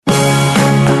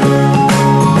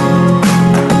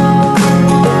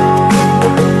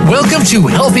Welcome to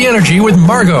Healthy Energy with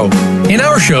Margot. In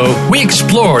our show, we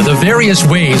explore the various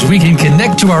ways we can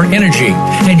connect to our energy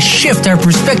and shift our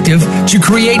perspective to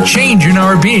create change in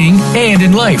our being and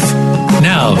in life.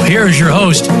 Now, here is your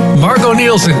host, Margot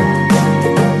Nielsen.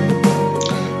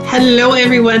 Hello,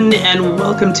 everyone, and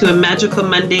welcome to a Magical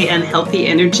Monday and Healthy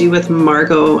Energy with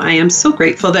Margot. I am so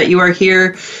grateful that you are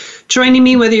here joining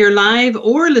me, whether you're live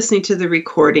or listening to the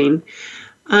recording.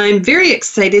 I'm very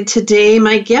excited today.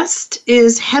 My guest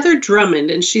is Heather Drummond,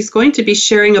 and she's going to be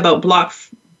sharing about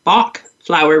Bach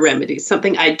flower remedies,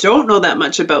 something I don't know that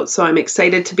much about, so I'm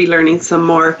excited to be learning some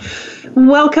more.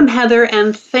 Welcome, Heather,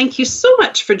 and thank you so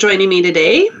much for joining me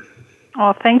today.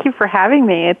 Well, thank you for having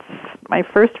me. It's my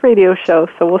first radio show,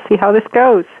 so we'll see how this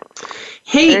goes.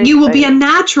 Hey, you will be a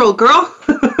natural, girl.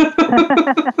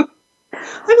 I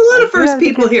have a lot of first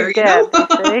people here, you know?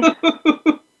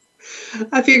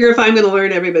 I figure if I'm going to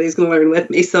learn, everybody's going to learn with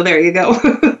me. So there you go.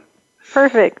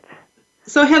 Perfect.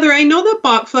 So Heather, I know that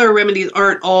Bach flower remedies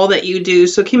aren't all that you do.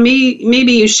 So can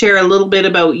maybe you share a little bit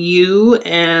about you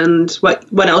and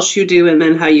what else you do, and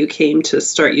then how you came to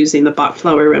start using the Bach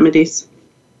flower remedies?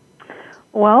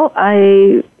 Well,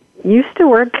 I used to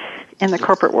work in the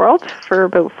corporate world for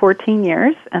about 14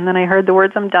 years, and then I heard the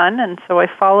words, I'm done, and so I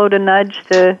followed a nudge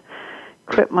to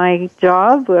quit my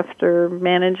job after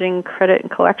managing credit and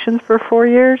collections for 4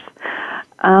 years.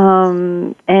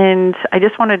 And I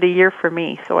just wanted a year for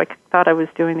me, so I thought I was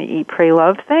doing the Eat, Pray,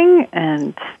 Love thing,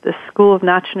 and the School of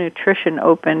Natural Nutrition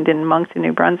opened in Moncton,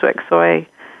 New Brunswick, so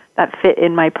that fit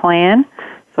in my plan.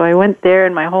 So I went there,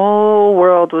 and my whole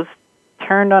world was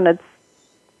turned on its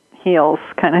heels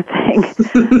kind of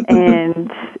thing.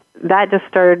 And that just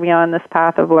started me on this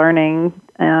path of learning.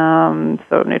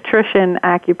 So nutrition,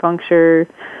 acupuncture,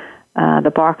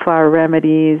 the Bach flower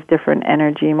remedies, different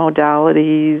energy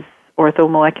modalities,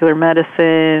 orthomolecular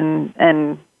medicine,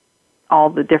 and all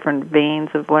the different veins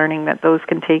of learning that those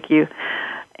can take you.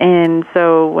 And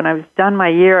so when I was done my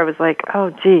year, I was like, oh,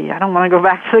 gee, I don't want to go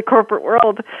back to the corporate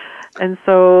world. And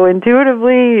so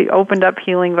intuitively opened up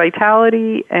Healing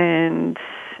Vitality, and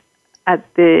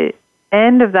at the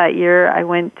end of that year, I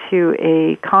went to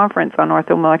a conference on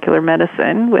orthomolecular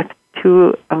medicine with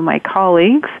two of my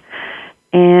colleagues,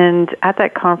 and at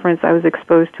that conference, I was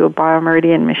exposed to a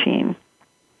biomeridian machine.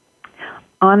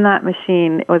 On that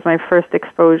machine, it was my first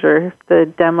exposure.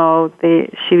 The demo,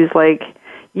 she was like,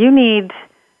 you need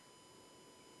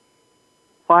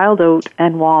wild oat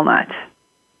and walnut.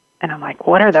 And I'm like,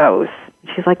 what are those?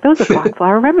 She's like, those are Bach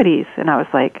flower remedies. And I was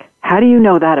like, how do you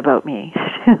know that about me?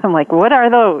 I'm like, what are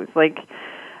those?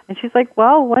 And she's like,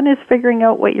 well, one is figuring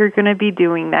out what you're going to be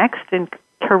doing next and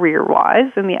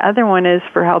career-wise, and the other one is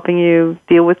for helping you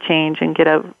deal with change and get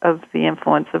out of the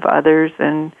influence of others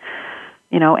and,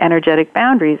 energetic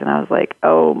boundaries. And I was like,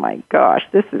 oh my gosh,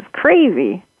 this is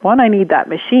crazy. One, I need that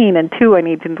machine, and two, I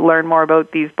need to learn more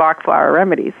about these Bach flower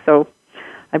remedies. So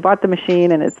I bought the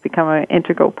machine, and it's become an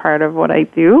integral part of what I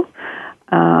do.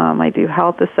 I do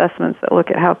health assessments that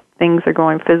look at how things are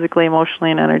going physically,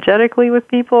 emotionally, and energetically with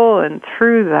people, and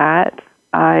through that,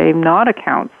 I'm not a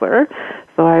counselor,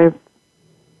 so I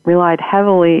relied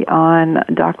heavily on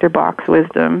Dr. Bach's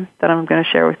wisdom that I'm going to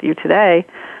share with you today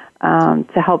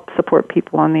to help support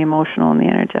people on the emotional and the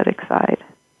energetic side.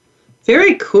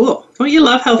 Very cool. Don't you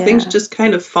love how things just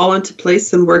kind of fall into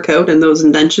place and work out, and those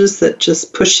nudges that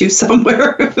just push you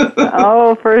somewhere?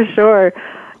 Oh, for sure.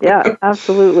 Yeah,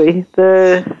 absolutely.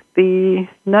 The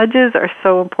nudges are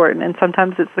so important, and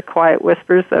sometimes it's the quiet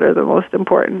whispers that are the most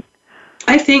important.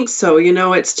 I think so.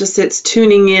 It's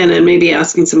tuning in and maybe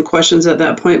asking some questions at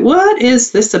that point. What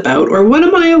is this about? Or what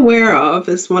am I aware of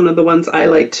is one of the ones I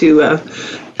like to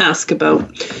ask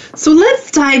about. So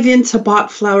let's dive into Bach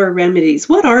flower remedies.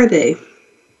 What are they?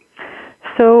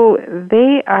 So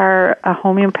they are a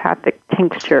homeopathic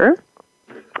tincture,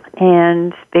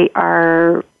 and they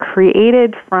are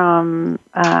created from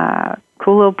a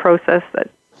cool little process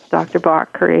that Dr.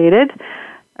 Bach created.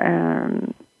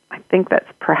 I think that's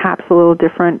perhaps a little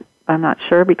different. I'm not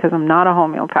sure because I'm not a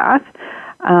homeopath.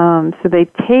 So they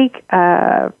take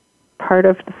a part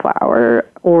of the flower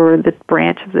or the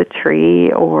branch of the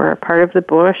tree or a part of the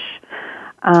bush,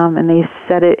 and they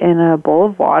set it in a bowl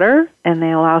of water, and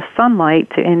they allow sunlight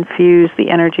to infuse the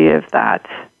energy of that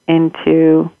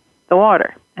into the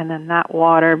water. And then that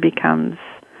water becomes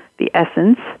the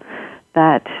essence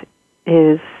that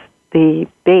is the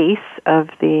base of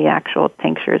the actual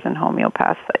tinctures and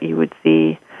homeopaths that you would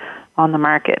see on the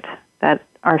market that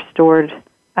are stored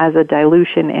as a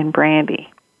dilution in brandy.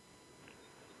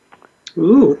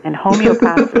 Ooh. And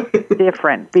homeopaths is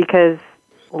different because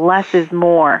less is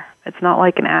more. It's not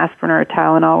like an aspirin or a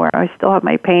Tylenol where I still have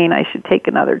my pain, I should take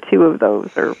another 2 of those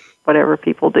or whatever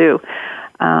people do.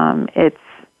 It's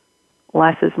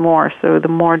less is more. So the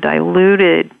more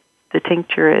diluted the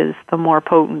tincture is, the more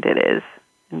potent it is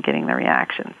in getting the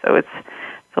reaction. So it's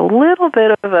a little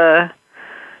bit of a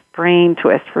brain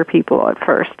twist for people at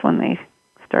first when they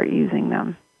start using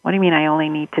them. What do you mean I only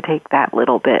need to take that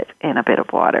little bit in a bit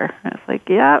of water? And it's like,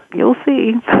 yeah, you'll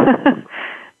see.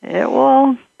 It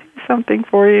will do something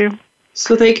for you.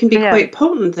 So they can be quite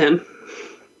potent then.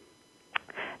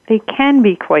 They can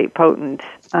be quite potent.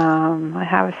 I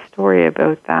have a story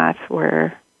about that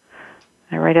where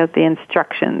I write out the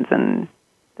instructions, and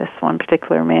this one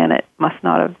particular man, it must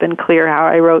not have been clear how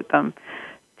I wrote them.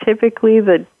 Typically,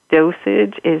 the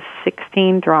dosage is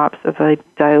 16 drops of a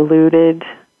diluted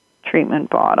treatment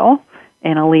bottle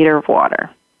in a liter of water.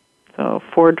 So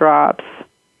 4 drops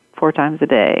 4 times a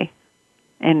day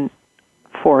in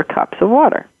 4 cups of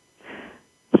water.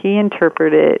 He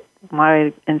interpreted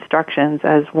my instructions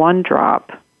as 1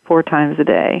 drop 4 times a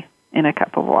day in a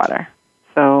cup of water.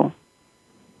 So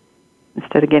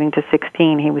instead of getting to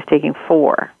 16, he was taking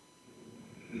 4.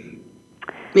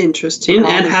 Interesting.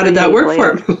 And how did that work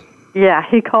for him? Yeah,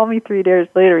 he called me 3 days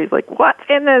later. He's like, what's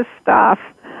in this stuff?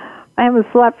 I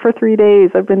haven't slept for 3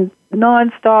 days. I've been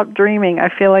nonstop dreaming. I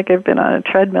feel like I've been on a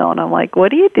treadmill. And I'm like,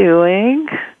 what are you doing?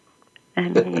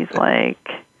 And he's like,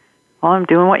 well, I'm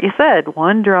doing what you said.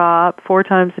 1 drop 4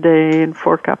 times a day in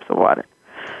 4 cups of water.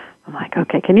 I'm like,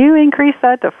 okay, can you increase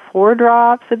that to 4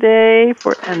 drops a day?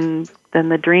 And then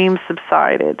the dream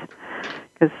subsided,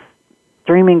 because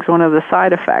dreaming's one of the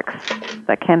side effects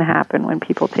that can happen when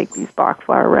people take these Bach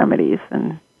flower remedies.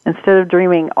 And instead of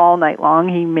dreaming all night long,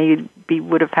 he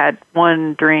would have had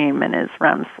 1 dream in his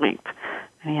REM sleep,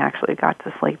 and he actually got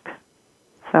to sleep.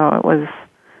 So it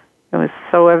was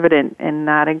so evident in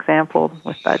that example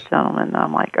with that gentleman.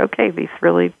 I'm like, okay, these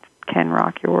really can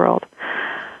rock your world.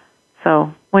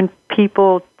 So when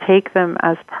people take them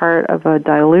as part of a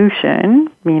dilution,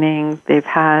 meaning they've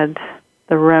had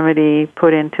the remedy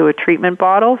put into a treatment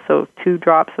bottle, so 2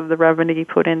 drops of the remedy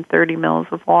put in 30 mils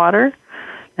of water,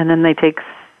 and then they take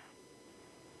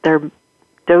their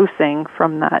dosing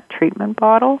from that treatment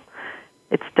bottle,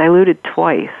 it's diluted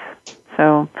twice.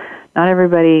 So not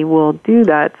everybody will do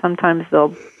that. Sometimes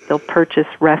they'll purchase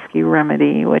Rescue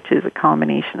Remedy, which is a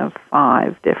combination of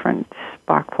 5 different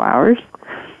Bach flowers,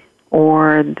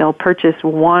 or they'll purchase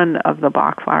one of the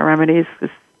Bach flower remedies.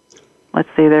 Let's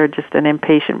say they're just an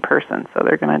impatient person, so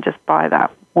they're going to just buy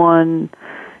that one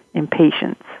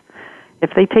impatience.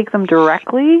 If they take them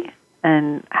directly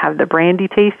and have the brandy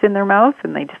taste in their mouth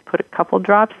and they just put a couple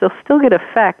drops, they'll still get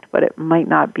effect, but it might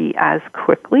not be as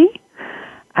quickly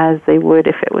as they would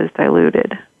if it was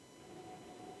diluted.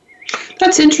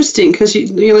 That's interesting, because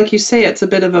you like you say, it's a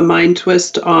bit of a mind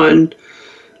twist on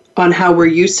how we're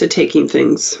used to taking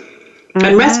things. Mm-hmm.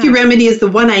 And Rescue Remedy is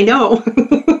the one I know.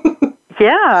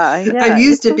 Yeah. I've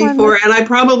used it before, and I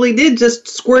probably did just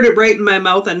squirt it right in my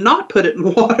mouth and not put it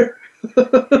in water.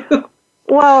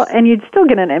 Well, and you'd still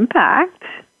get an impact.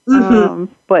 Mm-hmm.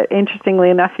 But interestingly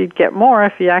enough, you'd get more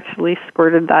if you actually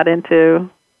squirted that into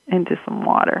some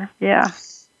water. Yeah.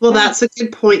 Well, that's a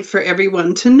good point for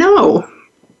everyone to know.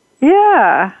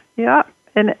 Yeah.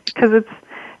 And because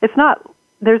it's not,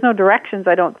 there's no directions,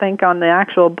 I don't think, on the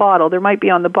actual bottle. There might be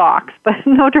on the box, but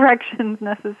no directions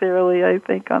necessarily, I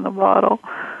think, on the bottle.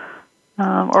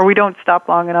 Or we don't stop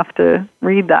long enough to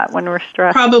read that when we're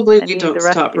stressed. Probably we don't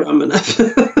stop long enough.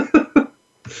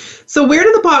 So where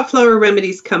do the Bach flower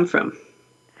remedies come from?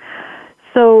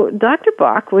 So Dr.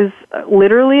 Bach was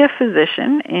literally a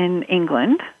physician in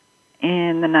England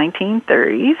in the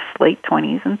 1930s, late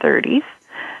 20s and 30s.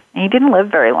 And he didn't live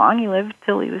very long. He lived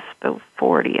till he was about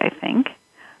 40, I think.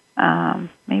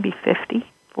 Maybe 50,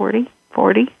 40,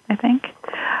 I think.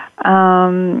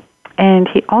 And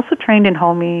he also trained in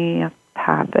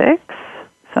homeopathics.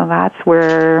 So that's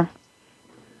where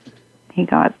he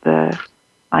got the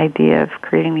idea of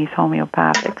creating these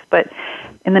homeopathics. But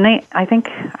in I think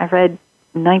I read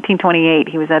 1928,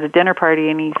 he was at a dinner party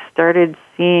and he started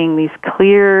seeing these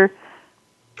clear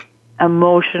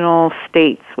emotional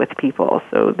states with people.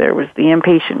 So there was the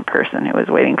impatient person who was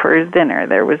waiting for his dinner.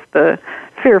 There was the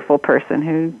fearful person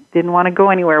who didn't want to go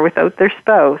anywhere without their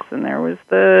spouse. And there was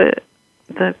the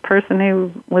person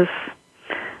who was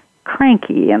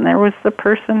cranky. And there was the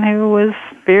person who was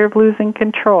fear of losing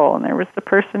control. And there was the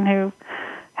person who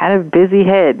had a busy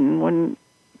head and wouldn't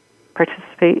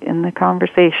participate in the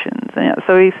conversations. And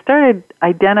so he started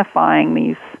identifying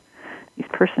these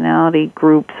personality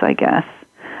groups, I guess,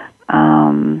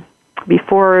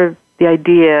 before the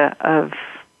idea of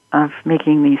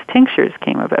making these tinctures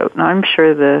came about. Now, I'm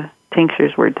sure the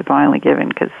tinctures were divinely given,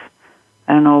 because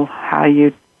I don't know how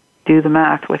you do do the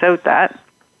math without that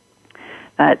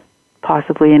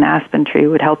possibly an aspen tree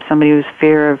would help somebody who's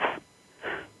fear of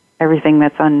everything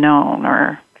that's unknown,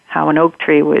 or how an oak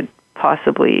tree would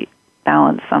possibly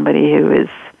balance somebody who is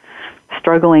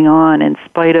struggling on in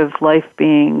spite of life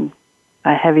being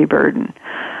a heavy burden.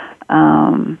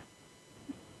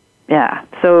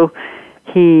 So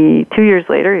 2 years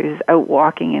later, he was out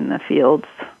walking in the fields,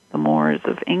 the moors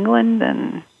of England,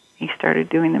 and he started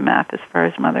doing the math as far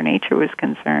as Mother Nature was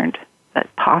concerned, that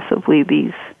possibly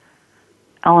these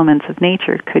elements of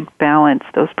nature could balance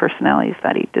those personalities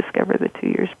that he discovered the 2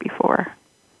 years before.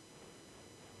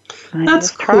 And that's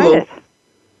cool.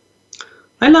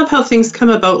 I love how things come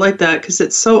about like that, because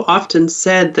it's so often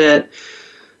said that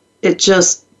it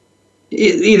just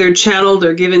either channeled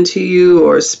or given to you,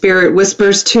 or spirit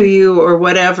whispers to you, or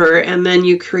whatever, and then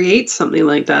you create something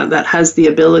like that has the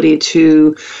ability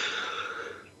to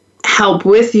help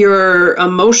with your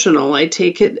emotional, I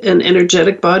take it, an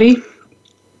energetic body.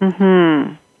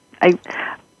 Mm-hmm.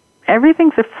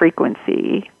 Everything's a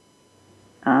frequency,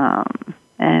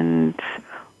 and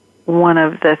one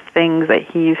of the things that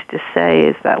he used to say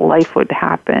is that life would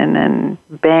happen and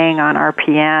bang on our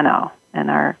piano, and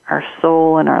our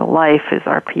soul and our life is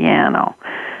our piano,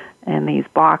 and these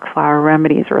Bach flower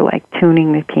remedies are like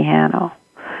tuning the piano.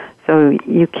 So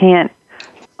you can't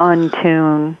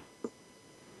untune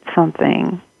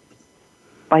something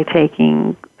by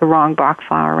taking the wrong Bach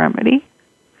flower remedy.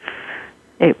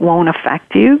 It won't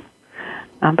affect you,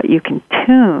 but you can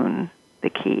tune the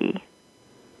key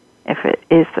if it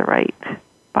is the right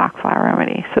Bach flower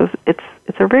remedy. So it's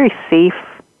a very safe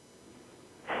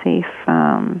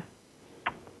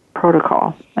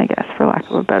protocol, I guess, for lack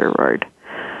of a better word.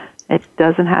 It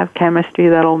doesn't have chemistry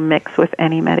that'll mix with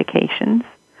any medications,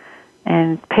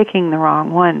 and picking the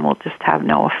wrong one will just have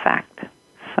no effect.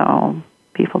 So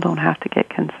people don't have to get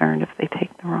concerned if they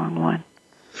take the wrong one.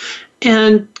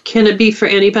 And can it be for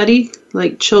anybody,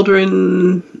 like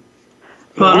children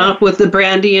on up with the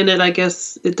brandy in it? I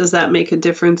guess does that make a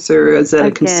difference, or is that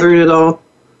a concern at all?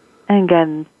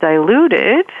 Again,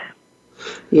 diluted.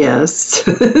 Yes.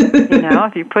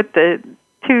 If you put the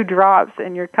 2 drops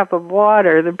in your cup of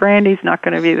water, the brandy's not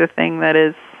going to be the thing that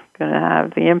is going to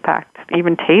have the impact.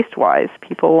 Even taste-wise,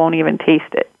 people won't even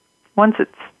taste it. Once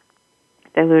it's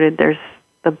diluted, there's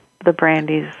the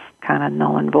brandy's kind of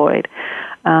null and void.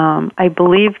 I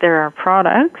believe there are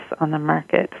products on the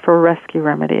market for rescue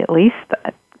remedy, at least,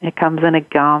 that it comes in a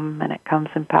gum and it comes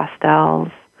in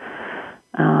pastels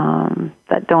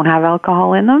that don't have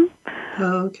alcohol in them.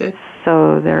 Oh, okay.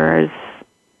 So there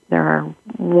are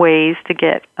ways to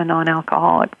get a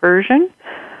non-alcoholic version.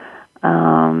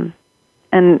 And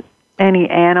any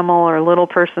animal or little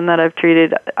person that I've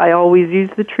treated, I always use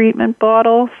the treatment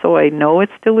bottle, so I know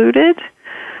it's diluted.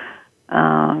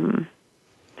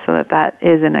 So that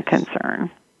isn't a concern.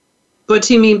 What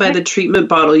do you mean by the treatment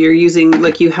bottle? You're using,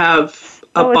 like, you have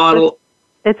a bottle?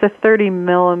 It's a 30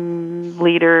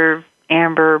 milliliter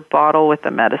amber bottle with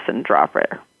a medicine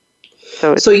dropper.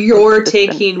 So you're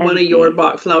taking one of your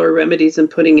Bach flower remedies and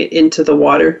putting it into the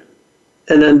water,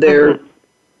 and then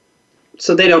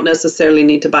so they don't necessarily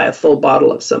need to buy a full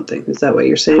bottle of something. Is that what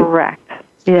you're saying? Correct.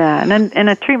 Yeah, and then in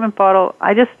a treatment bottle,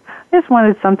 I just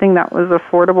wanted something that was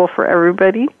affordable for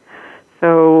everybody.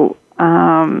 So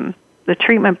the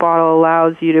treatment bottle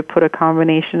allows you to put a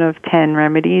combination of 10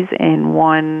 remedies in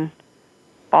one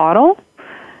bottle,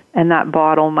 and that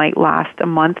bottle might last a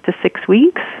month to 6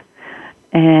 weeks.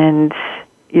 And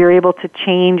you're able to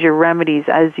change your remedies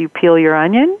as you peel your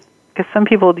onion, because some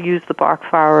people use the Bach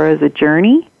flower as a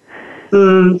journey,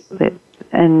 and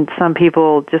some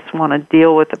people just want to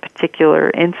deal with a particular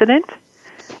incident.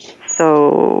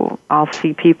 So I'll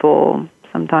see people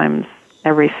sometimes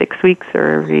every 6 weeks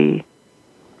or every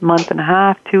month and a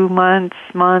half, 2 months,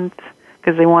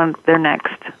 because they want their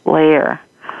next layer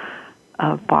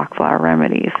of Bach flower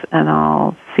remedies. And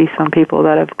I'll see some people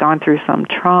that have gone through some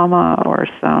trauma or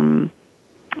some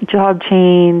job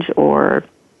change, or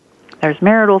there's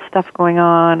marital stuff going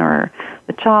on, or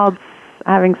the child's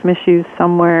having some issues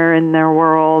somewhere in their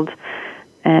world,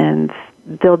 and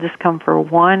they'll just come for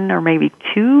 1 or maybe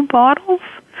 2 bottles,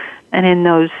 and in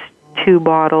those 2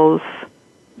 bottles,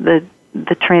 the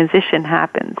transition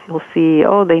happens. You'll see,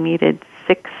 they needed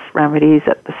 6 remedies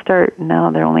at the start, and now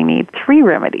they only need 3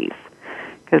 remedies,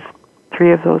 because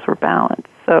 3 of those were balanced.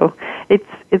 So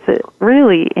it's a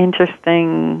really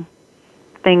interesting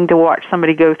thing to watch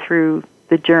somebody go through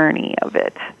the journey of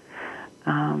it.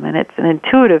 And it's an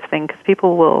intuitive thing, because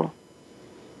people will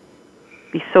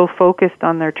be so focused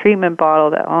on their treatment bottle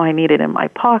that, I need it in my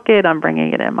pocket, I'm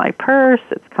bringing it in my purse,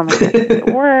 it's coming to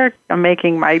work, I'm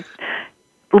making my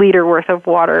liter worth of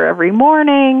water every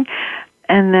morning,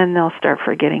 and then they'll start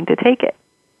forgetting to take it.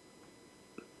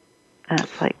 And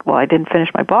it's like, well, I didn't finish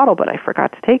my bottle, but I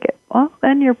forgot to take it. Well,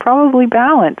 then you're probably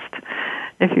balanced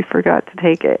if you forgot to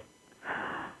take it.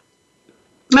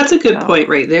 That's a good point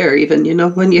right there. Even,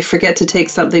 when you forget to take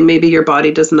something, maybe your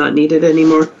body does not need it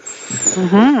anymore.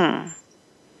 Mm-hmm.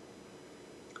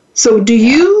 So do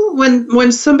you,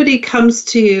 when somebody comes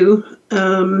to you,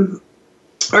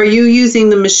 are you using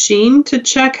the machine to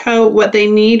check what they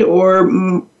need, or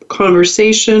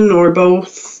conversation, or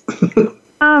both?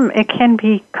 It can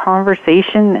be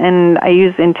conversation, and I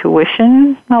use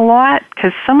intuition a lot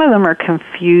because some of them are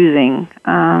confusing.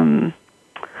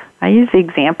 I use the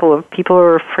example of people who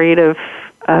are afraid of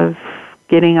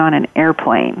getting on an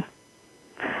airplane.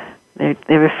 They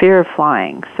have a fear of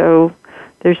flying. So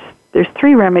there's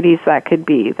 3 remedies that could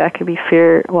be. That could be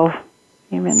fear. Well,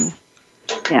 3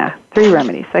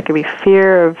 remedies. That could be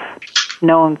fear of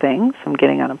known things from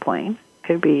getting on a plane.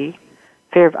 Could be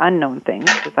fear of unknown things,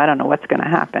 because I don't know what's going to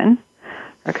happen.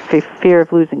 Or could be fear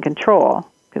of losing control,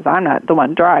 because I'm not the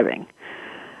one driving.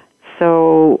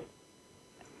 So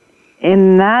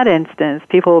in that instance,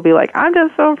 people will be like, I'm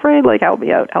just so afraid, like, help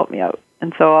me out.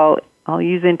 And so I'll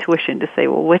use intuition to say,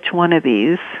 well, which one of it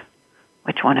is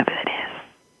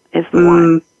the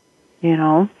one,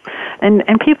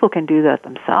 And people can do that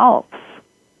themselves,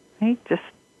 right? Just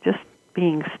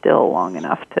being still long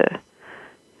enough to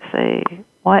say,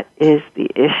 what is the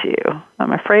issue?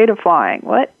 I'm afraid of flying.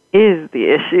 What is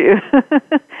the issue?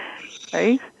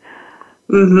 Right?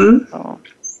 Mm-hmm. So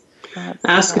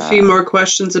ask a few more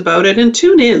questions about it and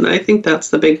tune in. I think that's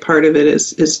the big part of it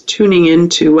is tuning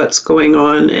into what's going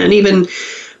on. And even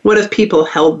what if people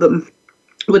held them?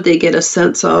 Would they get a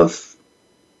sense of,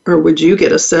 or would you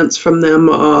get a sense from them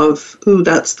of, ooh,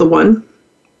 that's the one?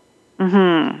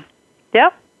 Mm-hmm.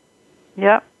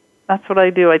 Yep. That's what I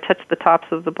do. I touch the tops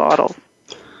of the bottles.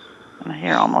 And I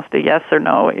hear almost a yes or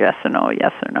no, a yes or no, a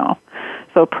yes or no.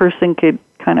 So a person could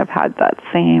kind of have that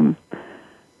same,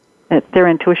 their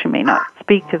intuition may not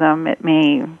speak to them. It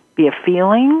may be a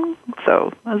feeling.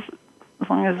 So as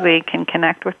long as they can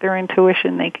connect with their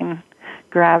intuition, they can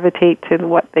gravitate to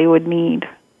what they would need.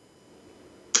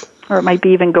 Or it might be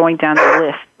even going down the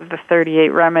list of the 38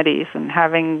 remedies and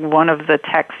having one of the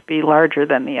texts be larger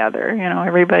than the other.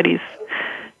 Everybody's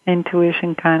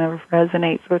intuition kind of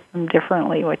resonates with them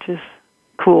differently, which is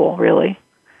cool, really.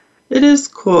 It is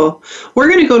cool. We're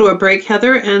going to go to a break,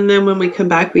 Heather, and then when we come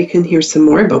back, we can hear some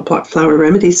more about Block Flower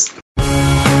Remedies.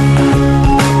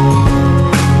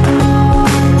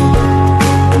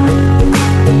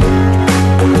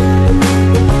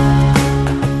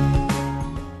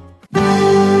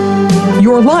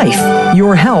 Your life,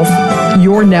 your health,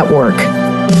 your network.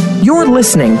 You're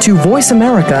listening to Voice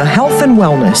America Health and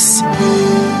Wellness.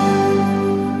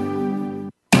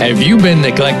 Have you been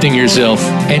neglecting yourself,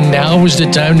 and now is the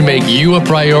time to make you a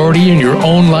priority in your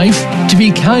own life? To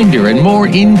be kinder and more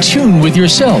in tune with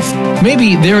yourself.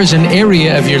 Maybe there is an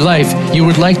area of your life you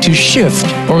would like to shift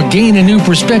or gain a new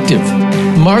perspective.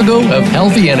 Margot of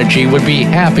Healthy Energy would be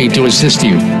happy to assist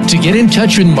you. To get in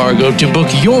touch with Margot to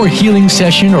book your healing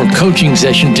session or coaching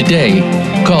session today,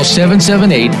 call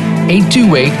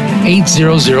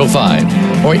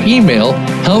 778-828-8005 or email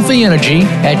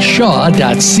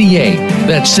healthyenergy@shaw.ca.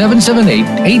 That's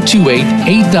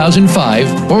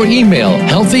 778-828-8005 or email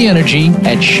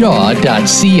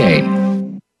healthyenergy@shaw.ca.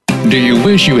 Do you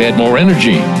wish you had more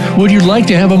energy? Would you like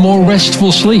to have a more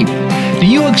restful sleep? Do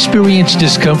you experience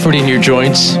discomfort in your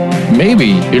joints?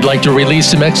 Maybe you'd like to release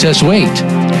some excess weight.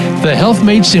 The Health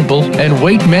Made Simple and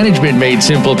Weight Management Made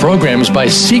Simple programs by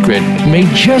Secret may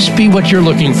just be what you're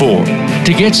looking for.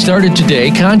 To get started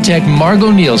today, contact Margot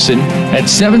Nielsen at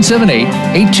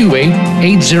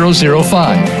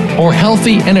 778-828-8005 or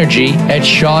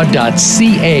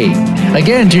healthyenergy@shaw.ca.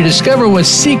 Again, to discover what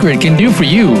Secret can do for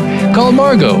you, call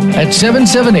Margot at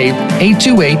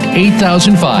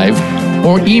 778-828-8005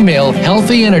 or email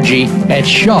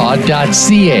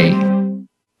healthyenergy@shaw.ca.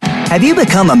 Have you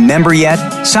become a member yet?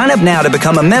 Sign up now to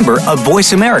become a member of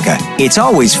Voice America. It's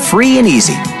always free and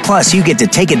easy. Plus, you get to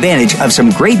take advantage of some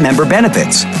great member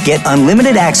benefits. Get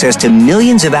unlimited access to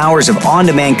millions of hours of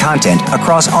on-demand content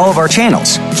across all of our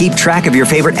channels. Keep track of your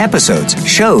favorite episodes,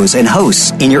 shows, and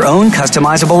hosts in your own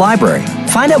customizable library.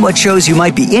 Find out what shows you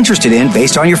might be interested in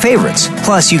based on your favorites.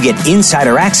 Plus, you get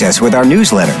insider access with our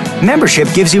newsletter.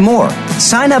 Membership gives you more.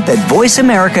 Sign up at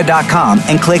voiceamerica.com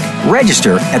and click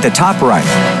register at the top right.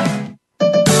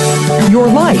 Your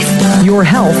life, your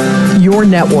health, your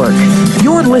network.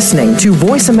 You're listening to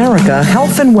Voice America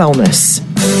Health and Wellness.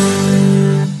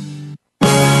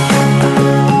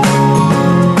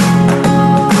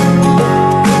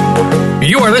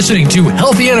 are listening to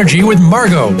Healthy Energy with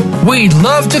Margo. We'd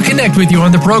love to connect with you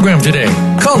on the program today.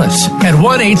 Call us at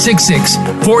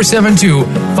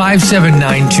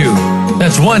 1-866-472-5792.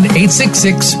 That's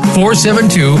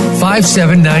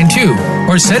 1-866-472-5792.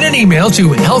 Or send an email to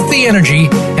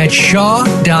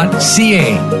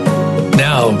healthyenergy@shaw.ca.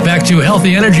 Now, back to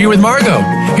Healthy Energy with Margo.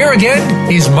 Here again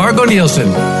is Margo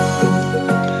Nielsen.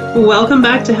 Welcome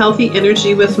back to Healthy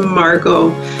Energy with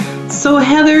Margo. So,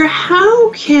 Heather,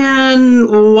 how can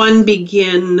one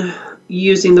begin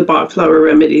using the Bach flower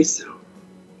remedies?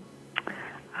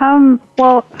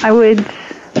 Well, I would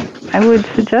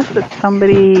suggest that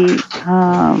somebody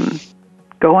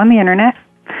go on the internet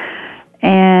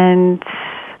and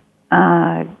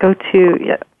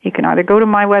you can either go to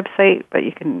my website, but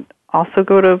you can also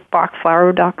go to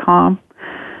bachflower.com.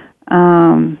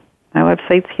 My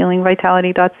website's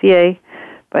healingvitality.ca,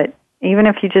 but even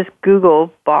if you just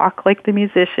Google Bach, like the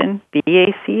musician,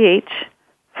 BACH,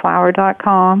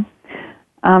 flower.com,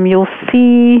 you'll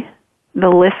see the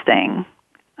listing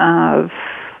of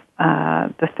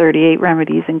the 38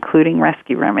 remedies, including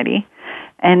Rescue Remedy.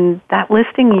 And that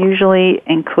listing usually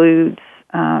includes,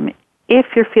 if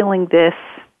you're feeling this,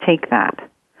 take that.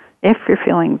 If you're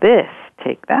feeling this,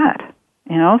 take that.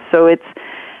 So it's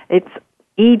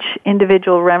each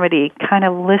individual remedy kind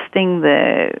of listing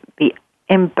the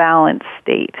imbalanced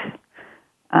state.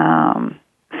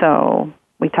 So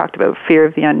we talked about fear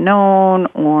of the unknown,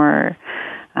 or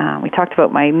we talked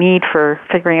about my need for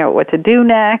figuring out what to do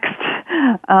next.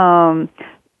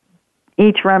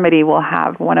 Each remedy will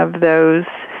have one of those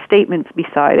statements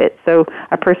beside it. So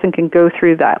a person can go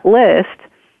through that list,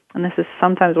 and this is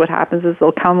sometimes what happens is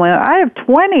they'll come with, I have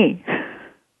 20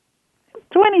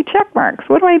 check marks.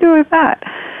 What do I do with that?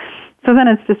 So then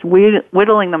it's just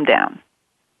whittling them down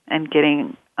and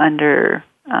getting under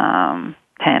 10,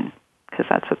 because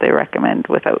that's what they recommend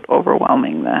without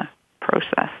overwhelming the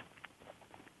process.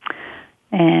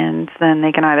 And then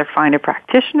they can either find a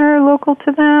practitioner local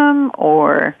to them,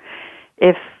 or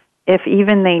if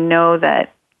even they know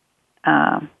that,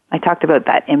 I talked about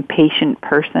that impatient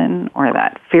person or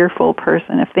that fearful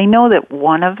person, if they know that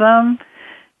one of them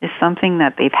is something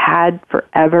that they've had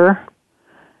forever,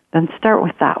 then start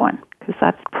with that one, because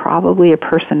that's probably a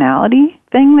personality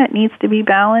thing that needs to be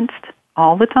balanced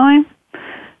all the time,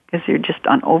 because you're just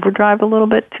on overdrive a little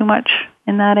bit too much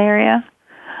in that area.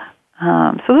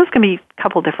 So those can be a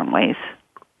couple different ways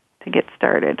to get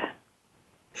started.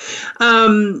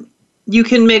 You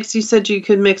said you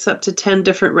could mix up to 10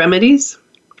 different remedies?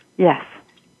 Yes.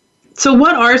 So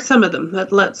what are some of them?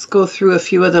 Let's go through a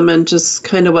few of them and just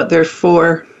kind of what they're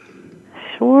for.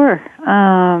 Sure.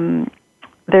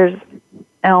 There's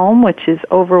Elm, which is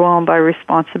overwhelmed by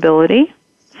responsibility.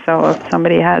 So if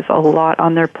somebody has a lot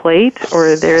on their plate,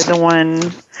 or they're the one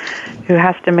who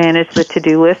has to manage the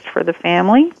to-do list for the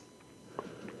family.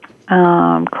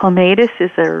 Clematis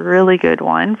is a really good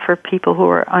one for people who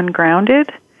are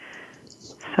ungrounded.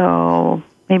 So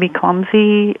maybe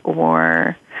clumsy,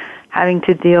 or having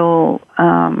to deal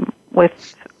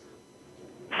with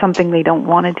something they don't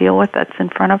want to deal with that's in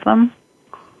front of them.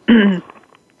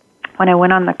 When I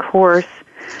went on the course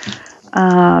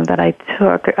that I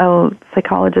took, a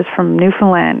psychologist from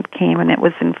Newfoundland came, and it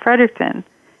was in Fredericton.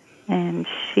 And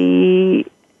she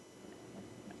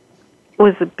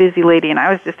was a busy lady, and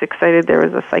I was just excited there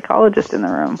was a psychologist in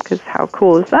the room, because how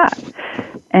cool is that?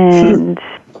 And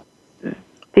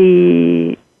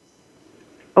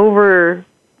over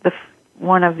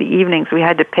one of the evenings, we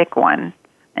had to pick one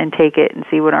and take it and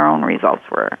see what our own results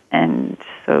were. And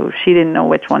so she didn't know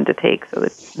which one to take, so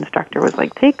the instructor was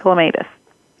like, take clematis.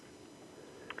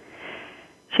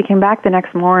 She came back the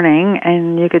next morning,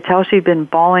 and you could tell she'd been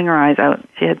bawling her eyes out.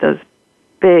 She had those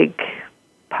big,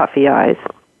 puffy eyes.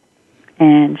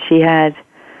 And she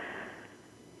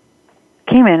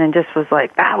came in and just was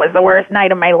like, that was the worst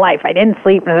night of my life. I didn't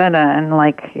sleep. And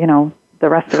like, the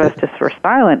rest of us just were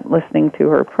silent listening to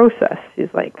her process.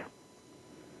 She's like,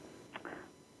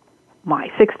 my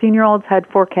 16-year-old's had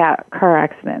 4 car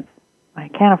accidents. I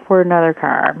can't afford another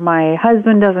car. My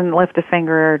husband doesn't lift a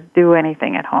finger or do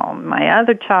anything at home. My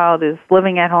other child is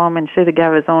living at home and should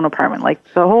have his own apartment. Like,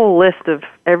 the whole list of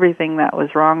everything that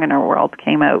was wrong in her world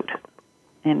came out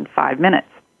in 5 minutes.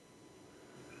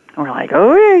 And we're like,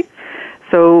 okay.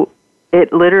 So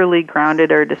it literally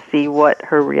grounded her to see what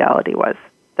her reality was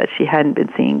that she hadn't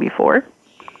been seeing before,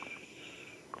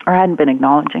 or hadn't been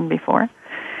acknowledging before.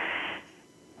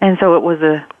 And so it was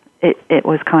it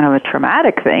was kind of a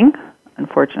traumatic thing,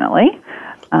 unfortunately.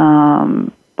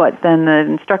 But then the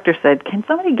instructor said, can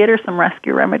somebody get her some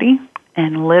Rescue Remedy?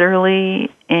 And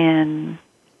literally in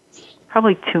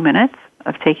probably 2 minutes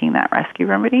of taking that Rescue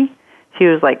Remedy, she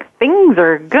was like, things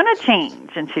are going to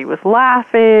change. And she was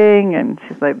laughing, and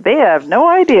she's like, they have no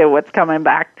idea what's coming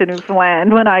back to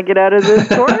Newfoundland when I get out of this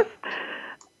course.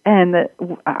 And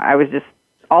I was just,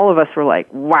 all of us were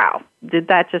like, wow, did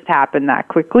that just happen that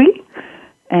quickly?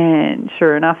 And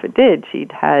sure enough, it did.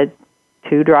 She'd had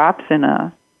 2 drops in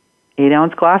a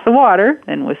 8-ounce glass of water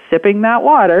and was sipping that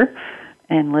water.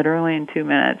 And literally in 2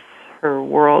 minutes, her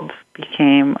world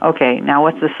became, okay, now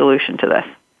what's the solution to this?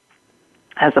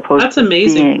 As opposed to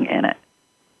being in it.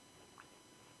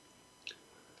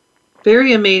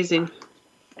 Very amazing.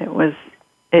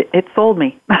 It sold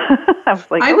me. I was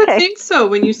like, I would think so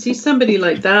when you see somebody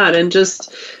like that, and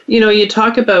just, you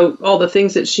talk about all the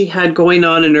things that she had going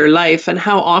on in her life and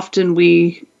how often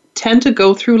we tend to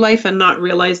go through life and not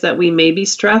realize that we may be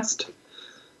stressed.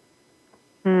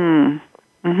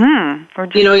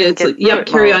 It's like, yep,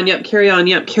 carry on, yep, carry on,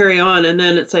 yep, carry on. And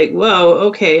then it's like, whoa,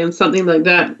 okay. And something like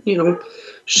that,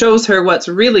 shows her what's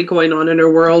really going on in her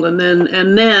world. And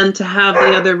then to have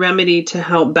the other remedy to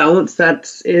help balance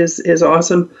that is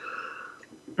awesome.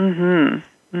 There's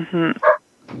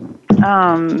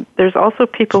also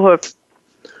people who have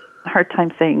a hard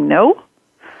time saying no.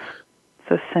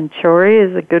 So Centauri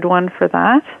is a good one for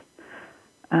that.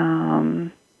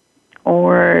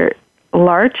 Or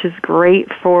Larch is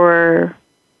great for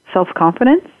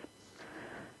self-confidence.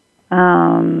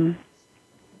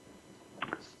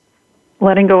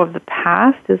 Letting go of the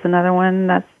past is another one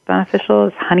that's beneficial.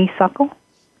 Is honeysuckle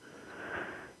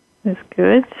is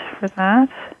good for that.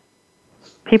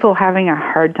 People having a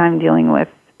hard time dealing with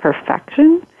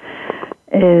perfection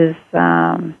is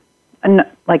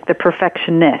like the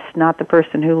perfectionist, not the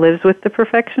person who lives with the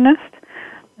perfectionist.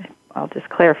 I'll just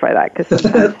clarify that, because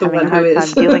sometimes having a hard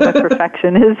time dealing with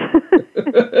perfection is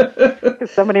because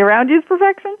somebody around you is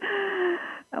perfection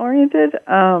oriented.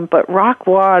 But rock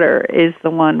water is the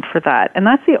one for that, and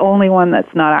that's the only one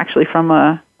that's not actually from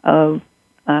a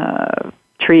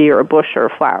tree or a bush or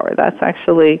a flower. That's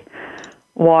actually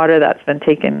water that's been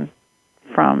taken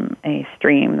from a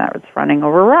stream that was running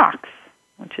over rocks,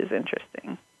 which is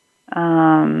interesting.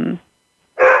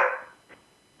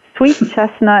 Sweet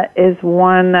chestnut is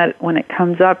one that when it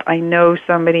comes up, I know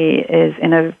somebody is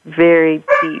in a very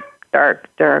deep, dark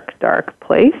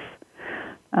place.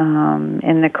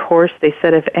 In the course, they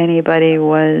said if anybody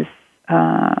was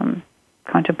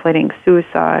contemplating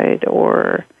suicide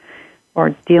or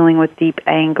dealing with deep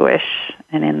anguish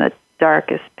and in the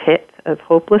darkest pit of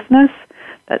hopelessness,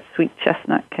 that sweet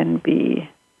chestnut can be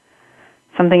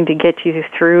something to get you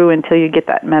through until you get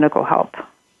that medical help.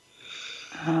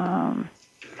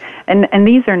 And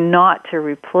these are not to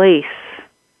replace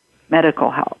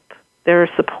medical help. They're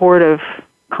a supportive,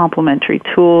 complementary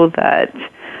tool that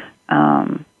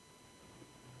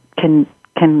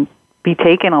can be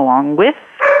taken along with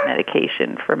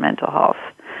medication for mental health,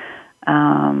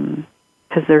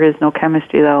 because there is no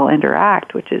chemistry that will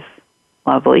interact, which is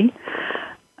lovely.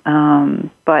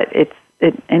 But it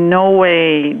in no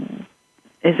way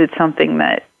is it something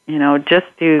that, just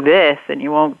do this and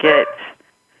you won't get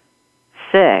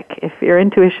sick. If your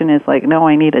intuition is like, no,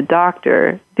 I need a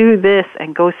doctor, do this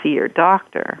and go see your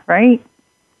doctor, right?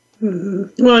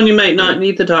 Mm-hmm. Well, and you might not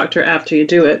need the doctor after you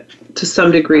do it to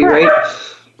some degree, right?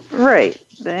 Right.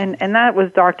 And that was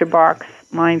Dr. Bach's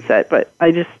mindset, but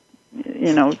I just, we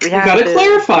have to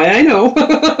clarify, I know.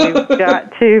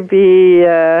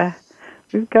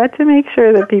 we've got to make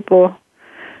sure that people,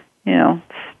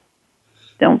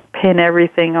 don't pin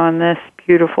everything on this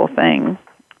beautiful thing.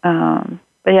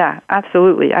 But yeah,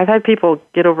 absolutely. I've had people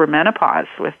get over menopause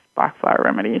with Bach flower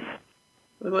remedies.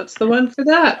 What's the one for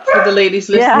that, for the ladies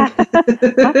listening?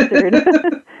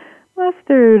 Yeah,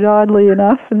 mustard, oddly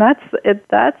enough. And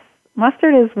that's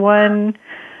mustard is one,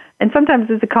 and sometimes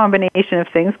it's a combination of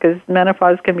things because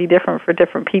menopause can be different for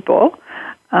different people.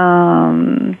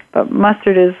 But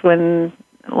mustard is when,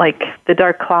 like, the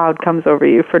dark cloud comes over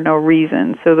you for no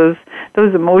reason. So those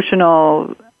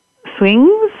emotional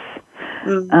swings.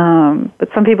 But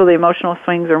some people, the emotional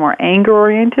swings are more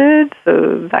anger-oriented,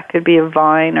 so that could be a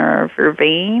vine or a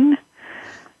vervain.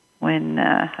 When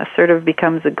assertive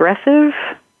becomes aggressive,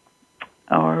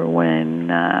 or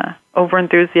when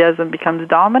over-enthusiasm becomes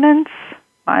dominance,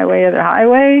 my way or the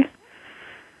highway.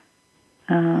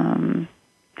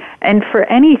 And for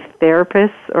any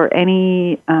therapists or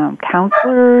any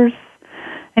counselors,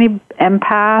 any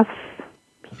empaths,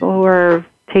 people who are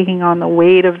taking on the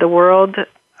weight of the world,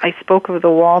 I spoke of the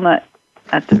walnut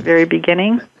at the very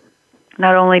beginning.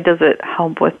 Not only does it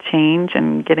help with change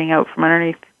and getting out from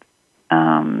underneath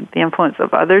the influence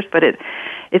of others, but it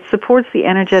supports the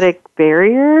energetic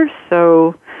barrier.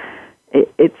 So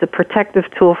it's a protective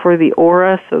tool for the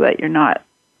aura, so that you're not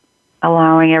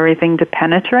allowing everything to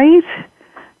penetrate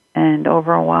and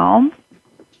overwhelm.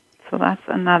 So that's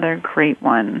another great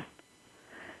one.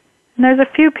 And there's a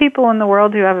few people in the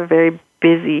world who have a very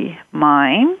busy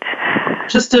mind.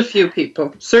 Just a few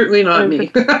people. Certainly not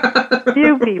me. A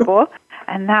few people.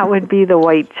 And that would be the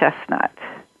white chestnut.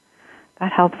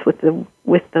 That helps with the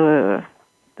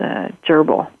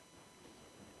gerbil.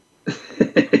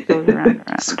 Goes around and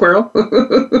around. Squirrel.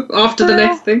 Off to the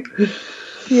next thing.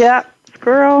 Yeah,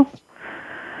 squirrel.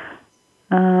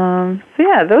 So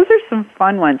yeah, those are some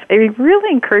fun ones. I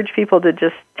really encourage people to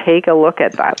just take a look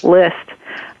at that list.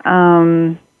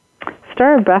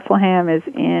 Star of Bethlehem is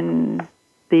in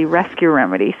the rescue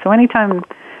remedy. So anytime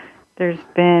there's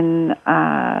been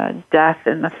death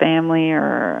in the family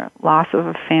or loss of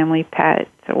a family pet,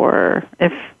 or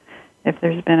if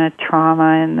there's been a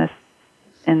trauma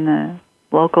in the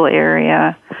local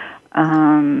area,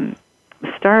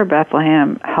 Star of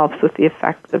Bethlehem helps with the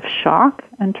effects of shock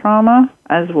and trauma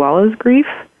as well as grief.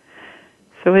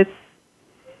 So it's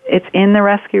in the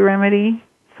rescue remedy.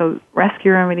 So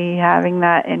rescue remedy, having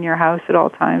that in your house at all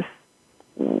times,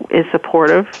 is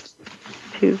supportive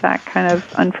to that kind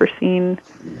of unforeseen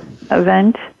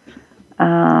event.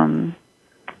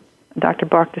 Dr.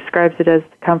 Bach describes it as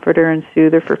the comforter and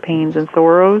soother for pains and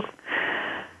sorrows.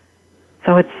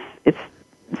 So it's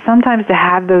sometimes to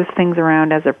have those things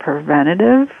around as a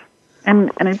preventative, and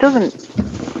it doesn't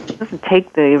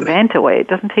take the event away, it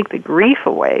doesn't take the grief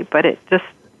away, but it just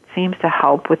seems to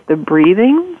help with the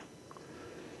breathing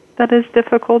that is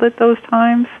difficult at those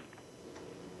times.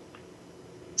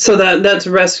 So that's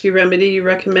rescue remedy you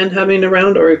recommend having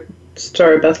around, or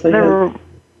Star of Bethlehem?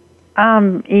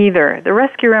 Either. The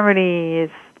rescue remedy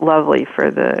is lovely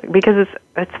because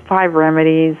it's 5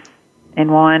 remedies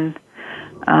in one.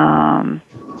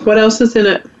 What else is in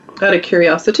it, out of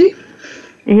curiosity?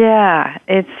 Yeah,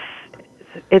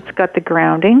 it's got the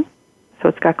grounding, so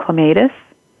it's got clematis.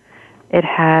 It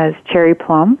has cherry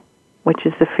plum, which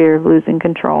is the fear of losing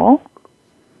control.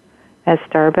 It has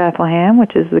Star of Bethlehem,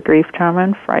 which is the grief, trauma,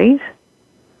 and fright.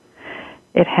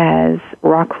 It has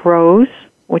rock rose,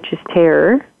 which is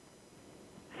terror,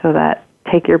 so that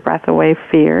take your breath away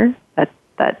fear,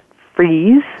 that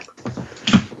freeze.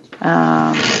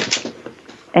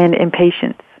 And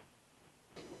impatience,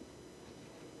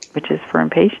 which is for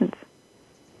impatience.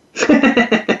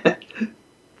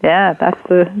 Yeah, that's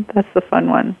the fun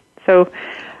one. So,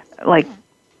 like,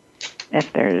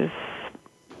 if there's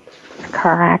a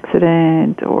car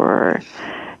accident, or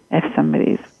if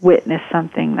somebody's witnessed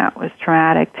something that was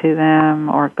traumatic to them,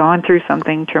 or gone through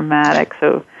something traumatic,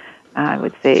 so I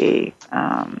would say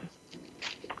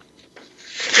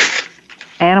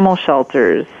animal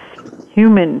shelters,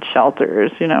 human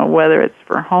shelters, whether it's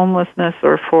for homelessness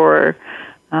or for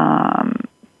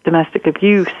domestic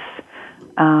abuse,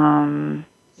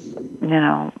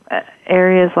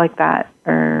 areas like that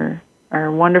are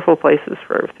wonderful places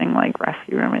for everything like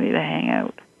rescue remedy to hang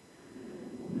out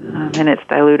in its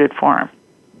diluted form,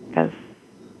 because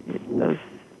those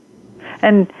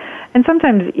and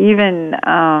sometimes even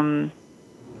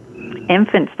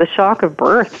infants, the shock of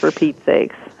birth, for Pete's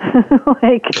sakes,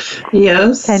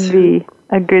 yes, can be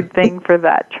a good thing for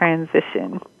that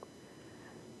transition.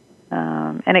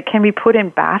 And it can be put in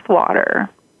bath water.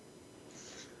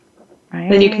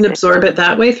 Right? And you can absorb it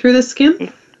that way through the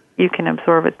skin? You can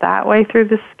absorb it that way through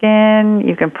the skin.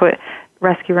 You can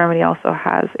Rescue Remedy also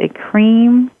has a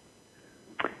cream,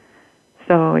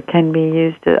 so it can be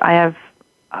used I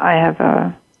have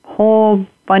a whole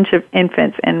bunch of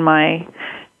infants in my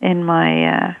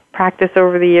practice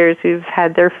over the years who've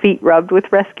had their feet rubbed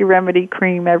with Rescue Remedy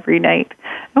cream every night.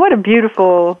 And what a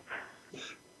beautiful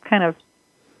kind of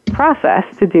process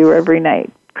to do every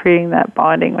night, creating that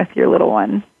bonding with your little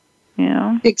one.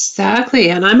 Exactly,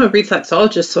 and I'm a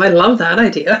reflexologist, so I love that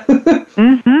idea.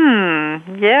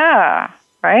 Yeah,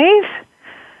 right?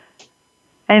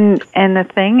 And the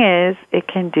thing is, it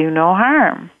can do no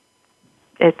harm.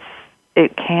 It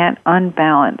can't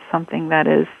unbalance something that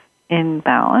is in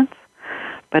balance,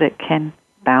 but it can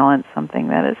balance something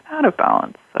that is out of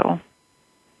balance. So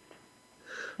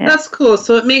yeah. That's cool.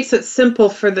 So it makes it simple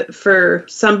for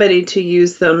somebody to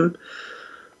use them,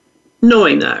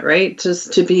 knowing that, right?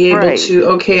 Just to be able to,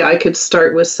 okay, I could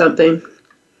start with something.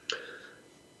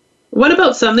 What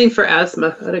about something for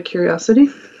asthma, out of curiosity?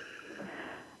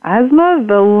 Asthma,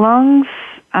 the lungs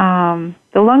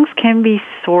can be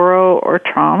sorrow or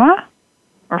trauma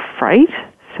or fright.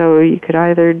 So you could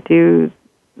either do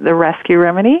the Rescue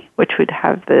Remedy, which would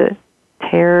have the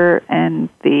terror and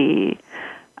the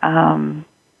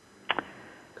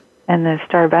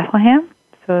Star of Bethlehem.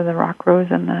 So the rock rose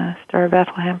and the Star of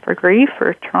Bethlehem for grief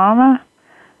or trauma.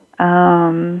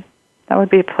 That would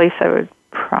be a place I would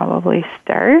probably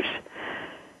start.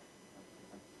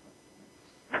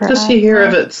 Just you hear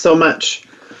of it so much.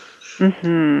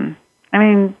 Mm-hmm. I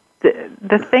mean,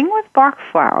 the thing with Bach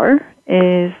flower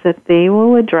is that they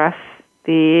will address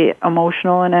the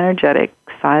emotional and energetic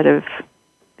side of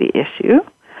the issue,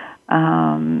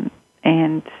 and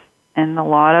a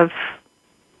lot of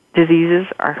diseases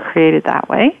are created that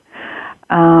way.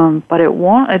 But it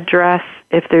won't address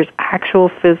if there's actual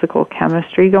physical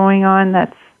chemistry going on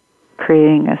that's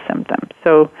creating a symptom.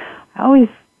 So I always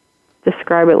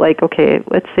describe it like, okay,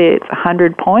 let's say it's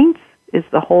 100 points is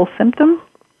the whole symptom.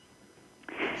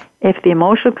 If the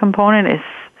emotional component is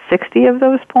 60 of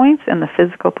those points and the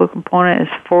physical component is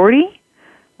 40,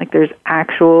 like there's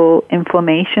actual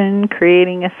inflammation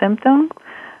creating a symptom,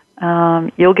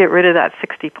 you'll get rid of that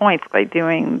 60 points by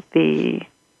doing the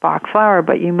Bach flower,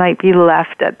 but you might be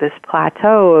left at this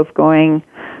plateau of going,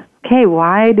 okay,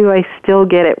 why do I still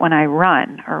get it when I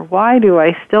run? Or why do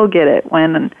I still get it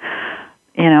when,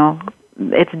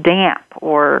 it's damp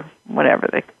or whatever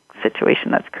the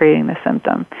situation that's creating the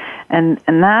symptom? And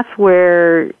that's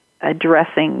where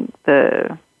addressing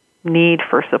the need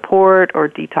for support or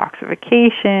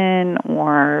detoxification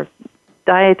or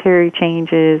dietary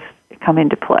changes come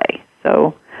into play.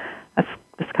 So that's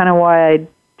kind of why I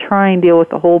try and deal with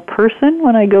the whole person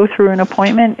when I go through an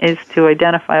appointment, is to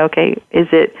identify, okay, is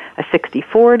it a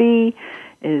 60-40?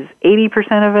 Is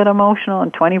 80% of it emotional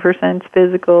and 20%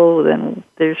 physical? Then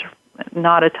there's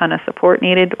not a ton of support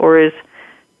needed. Or is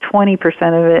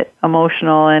 20% of it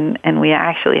emotional and we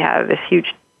actually have this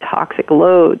huge toxic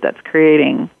load that's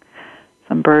creating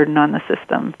some burden on the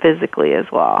system physically as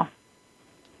well?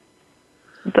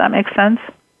 Does that make sense?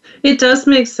 It does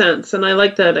make sense, and I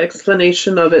like that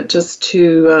explanation of it, just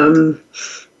to,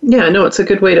 it's a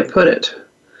good way to put it.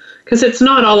 Because it's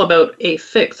not all about a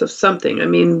fix of something. I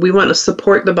mean, we want to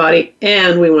support the body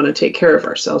and we want to take care of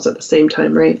ourselves at the same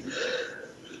time, right?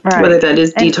 Right. Whether that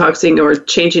is detoxing or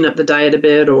changing up the diet a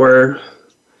bit or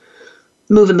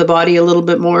moving the body a little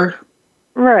bit more.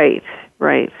 Right.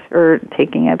 Or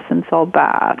taking Epsom salt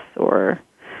baths or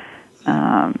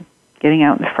getting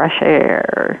out in the fresh air,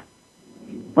 or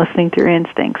listening to your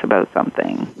instincts about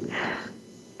something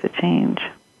to change.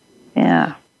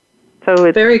 Yeah. So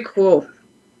it's very cool.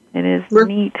 It is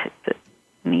neat. It's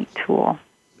a neat tool.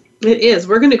 It is.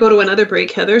 We're going to go to another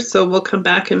break, Heather, so we'll come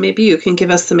back and maybe you can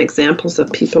give us some examples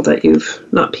of people that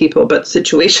but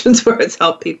situations where it's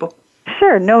helped people.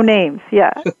 Sure. No names.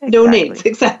 Yeah. Exactly. No names.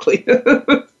 Exactly.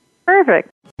 Perfect.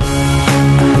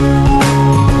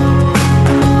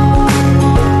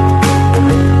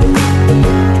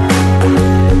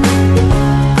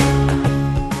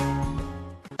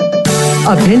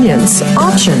 Opinions,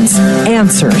 options,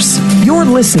 answers. You're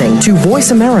listening to Voice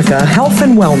America Health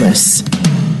and Wellness.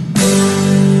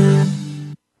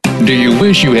 Do you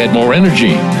wish you had more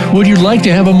energy? Would you like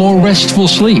to have a more restful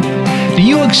sleep? Do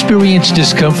you experience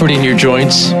discomfort in your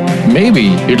joints?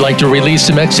 Maybe you'd like to release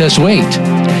some excess weight.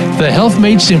 The Health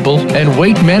Made Simple and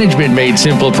Weight Management Made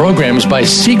Simple programs by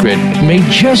Secret may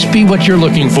just be what you're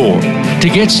looking for. To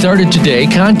get started today,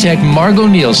 contact Margot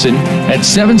Nielsen at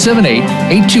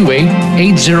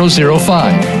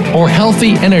 778-828-8005 or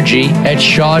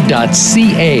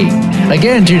healthyenergy@shaw.ca.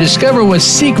 Again, to discover what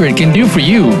Secret can do for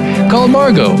you, call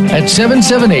Margot at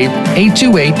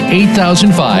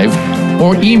 778-828-8005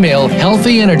 or email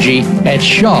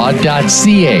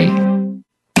healthyenergy@shaw.ca.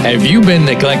 Have you been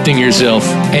neglecting yourself,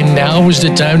 and now is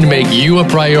the time to make you a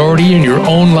priority in your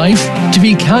own life? To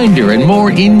be kinder and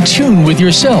more in tune with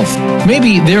yourself.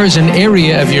 Maybe there is an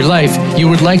area of your life you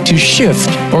would like to shift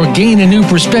or gain a new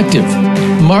perspective.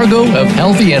 Margot of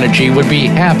Healthy Energy would be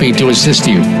happy to assist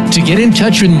you. To get in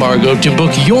touch with Margot to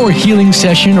book your healing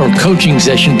session or coaching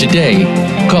session today,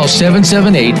 call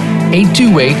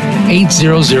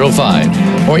 778-828-8005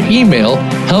 or email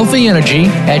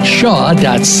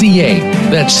healthyenergy@shaw.ca.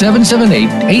 That's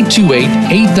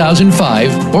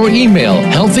 778-828-8005 or email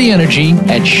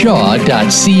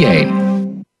healthyenergy@shaw.ca.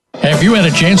 Have you had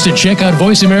a chance to check out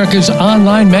Voice America's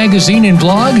online magazine and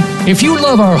blog? If you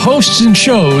love our hosts and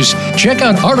shows, check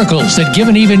out articles that give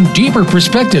an even deeper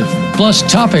perspective, plus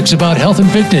topics about health and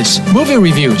fitness, movie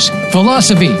reviews,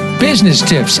 philosophy, business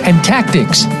tips and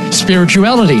tactics,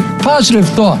 spirituality, positive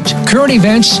thought, current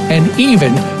events, and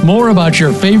even more about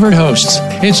your favorite hosts.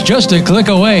 It's just a click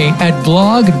away at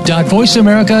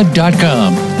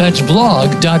blog.voiceamerica.com. That's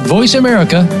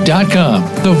blog.voiceamerica.com.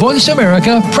 The Voice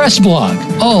America Press Blog.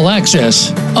 All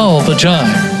access, all the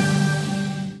time.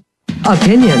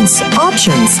 Opinions,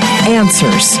 options,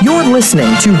 answers. You're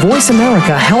listening to Voice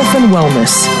America Health and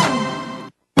Wellness.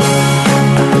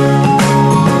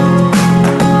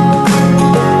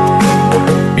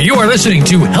 listening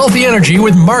to Healthy Energy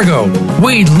with Margo.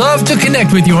 We'd love to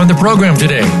connect with you on the program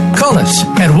today. Call us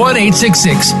at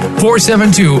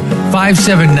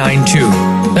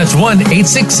 1-866-472-5792. That's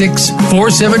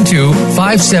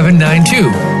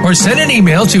 1-866-472-5792. Or send an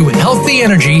email to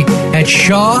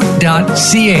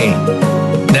healthyenergy@shaw.ca.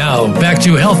 Now, back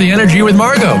to Healthy Energy with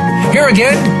Margo. Here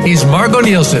again is Margo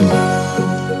Nielsen.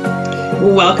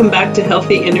 Welcome back to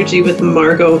Healthy Energy with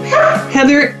Margo.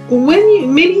 Heather,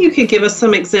 maybe you could give us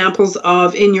some examples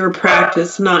of, in your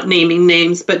practice, not naming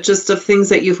names, but just of things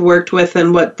that you've worked with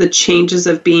and what the changes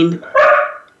have been.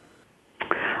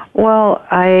 Well,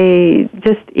 I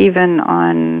just even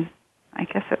on, I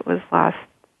guess it was last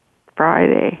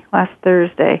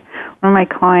Thursday, one of my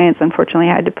clients unfortunately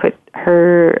had to put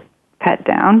her pet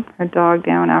down, her dog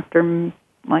down after,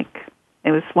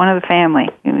 it was one of the family.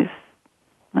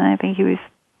 I think he was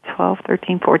 12,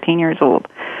 13, 14 years old.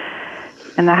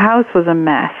 And the house was a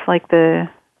mess. She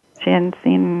hadn't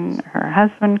seen her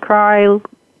husband cry.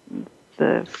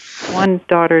 The one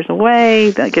daughter's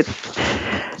away. It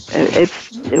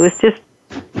was just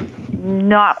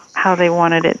not how they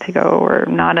wanted it to go, or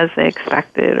not as they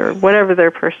expected, or whatever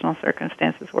their personal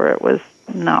circumstances were. It was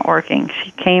not working.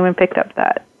 She came and picked up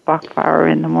that Bach flower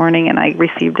in the morning, and I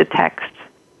received a text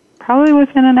probably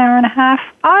within an hour and a half.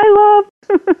 I love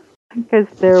because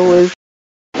there was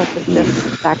such a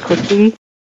shift that quickly,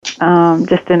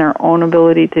 just in her own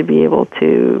ability to be able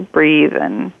to breathe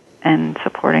and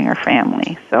supporting her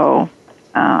family. So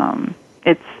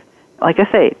it's, like I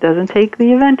say, it doesn't take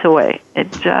the event away.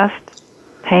 It just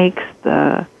takes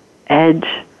the edge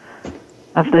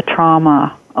of the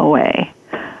trauma away.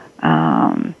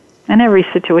 And every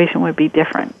situation would be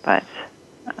different, but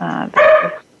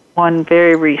one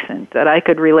very recent that I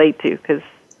could relate to, because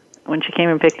when she came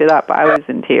and picked it up, I was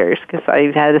in tears because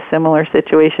I had a similar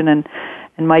situation, and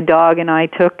my dog and I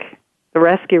took the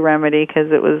rescue remedy because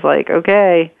it was like,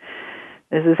 okay,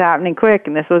 this is happening quick,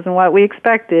 and this wasn't what we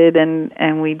expected,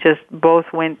 and we just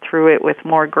both went through it with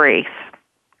more grace.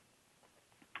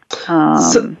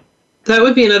 So that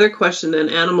would be another question, then.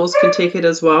 Animals can take it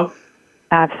as well?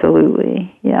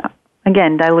 Absolutely, yeah.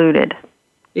 Again, diluted.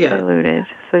 Yeah. Diluted,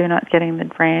 so you're not getting the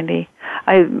brandy.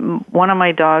 One of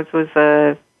my dogs was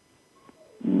a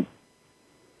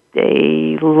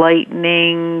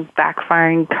lightning,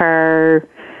 backfiring car,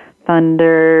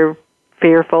 thunder,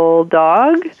 fearful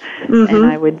dog. Mm-hmm. And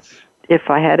I would, if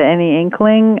I had any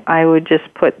inkling, I would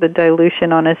just put the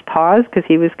dilution on his paws, because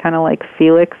he was kind of like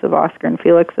Felix of Oscar and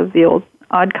Felix of the old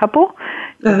Odd Couple.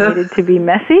 He needed to be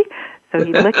messy. So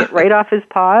he'd lick it right off his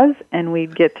paws, and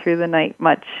we'd get through the night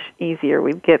much easier.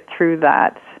 We'd get through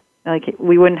that.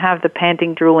 We wouldn't have the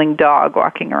panting, drooling dog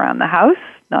walking around the house,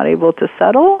 not able to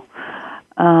settle.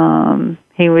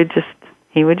 He would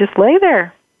just lay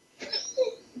there.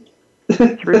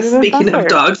 Speaking of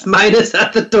dogs, mine is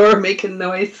at the door making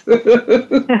noise.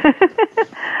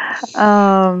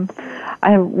 I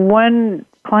have one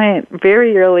client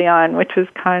very early on, which was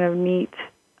kind of neat.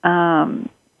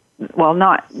 Well,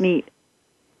 not neat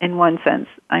in one sense.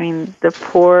 I mean, the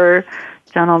poor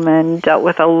gentleman dealt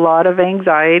with a lot of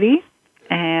anxiety,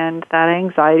 and that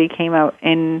anxiety came out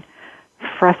in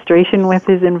frustration with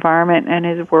his environment and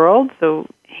his world. So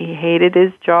he hated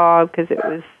his job because it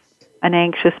was an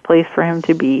anxious place for him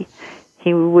to be.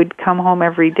 He would come home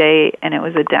every day, and it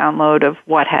was a download of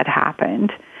what had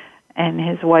happened. And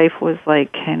his wife was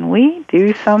like, "Can we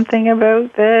do something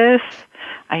about this?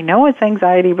 I know it's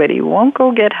anxiety, but he won't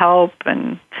go get help."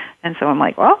 And so I'm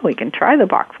like, well, we can try the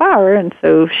Bach flower. And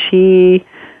so she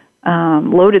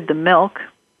loaded the milk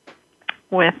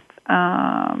with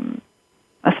a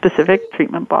specific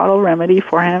treatment bottle remedy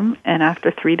for him. And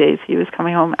after 3 days, he was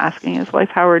coming home asking his wife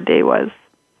how her day was.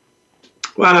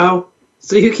 Wow.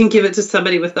 So you can give it to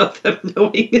somebody without them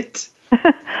knowing it.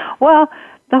 Well,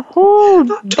 the whole...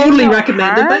 Totally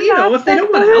recommended, but if they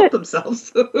don't want to help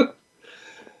themselves...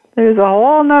 There's a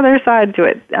whole nother side to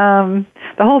it. The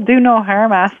whole do no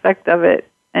harm aspect of it,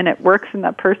 and it works in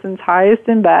that person's highest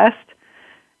and best,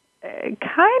 it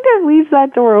kind of leaves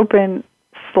that door open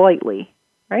slightly,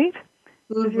 right?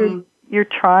 Mm-hmm. You're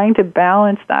trying to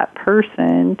balance that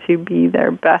person to be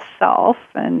their best self,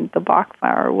 and the Bach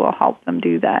flower will help them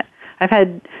do that. I've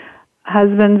had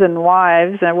husbands and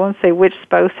wives, and I won't say which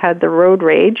spouse had the road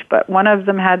rage, but one of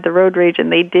them had the road rage and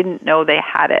they didn't know they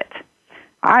had it.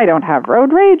 I don't have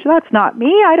road rage. That's not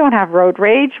me. I don't have road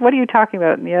rage. What are you talking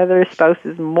about? And the other spouse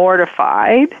is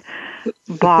mortified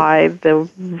by the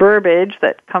verbiage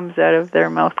that comes out of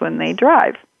their mouth when they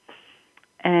drive.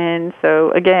 And so,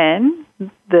 again,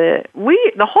 the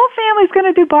whole family's going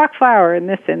to do Bach flower in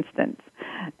this instance.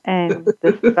 And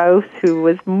the spouse who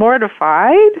was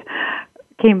mortified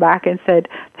came back and said,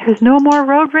 "There's no more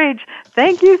road rage.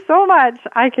 Thank you so much.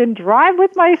 I can drive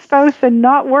with my spouse and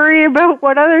not worry about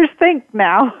what others think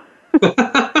now."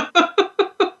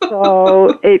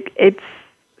 So it's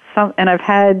some, and I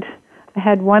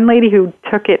had one lady who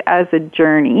took it as a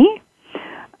journey,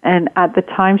 and at the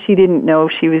time she didn't know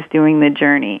she was doing the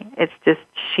journey. It's just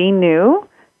she knew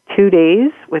 2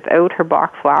 days without her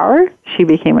Bach flower, she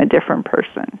became a different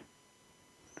person.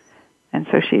 And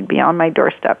so she'd be on my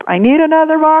doorstep, "I need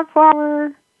another Bach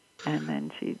flower." And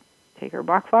then she'd take her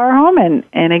Bach flower home,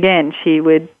 and again, she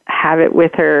would have it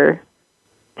with her,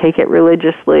 take it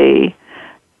religiously,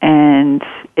 and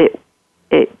it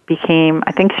became,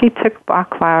 I think she took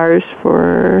Bach flowers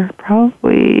for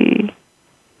probably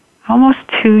almost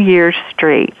 2 years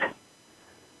straight.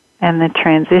 And the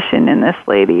transition in this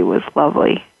lady was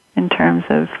lovely in terms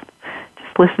of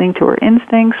just listening to her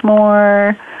instincts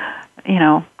more,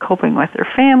 coping with her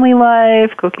family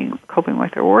life, coping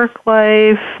with her work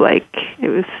life. Like, it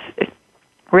was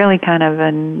really kind of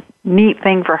a neat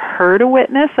thing for her to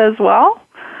witness as well,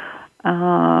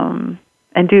 and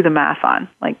do the math on.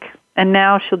 And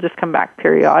now she'll just come back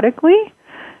periodically.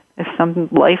 If some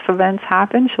life events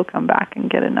happen, she'll come back and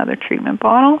get another treatment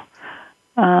bottle.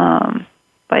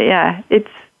 But yeah,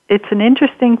 it's an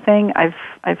interesting thing.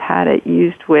 I've had it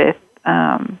used with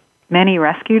many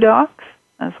rescue dogs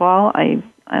as well. I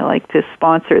like to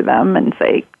sponsor them and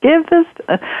say, get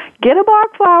a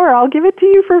Bach flower. I'll give it to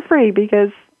you for free,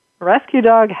 because a rescue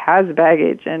dog has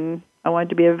baggage, and I wanted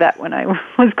to be a vet when I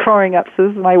was growing up, so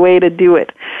this is my way to do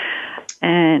it.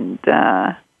 And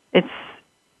they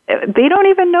don't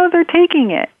even know they're taking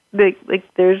it. There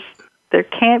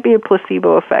can't be a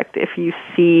placebo effect if you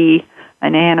see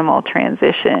an animal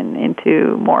transition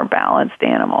into more balanced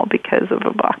animal because of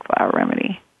a Bach flower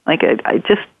remedy.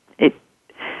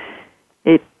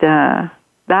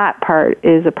 That part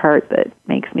is a part that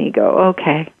makes me go,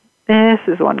 okay, this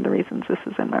is one of the reasons this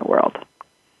is in my world.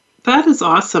 That is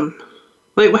awesome.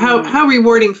 How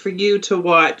rewarding for you to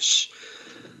watch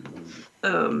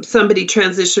somebody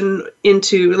transition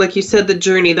into, like you said, the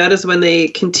journey. That is when they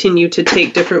continue to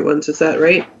take different ones. Is that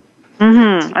right?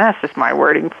 Mm-hmm. That's just my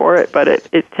wording for it, but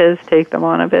it does take them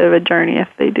on a bit of a journey if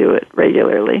they do it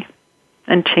regularly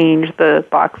and change the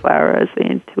Bach flower as the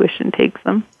intuition takes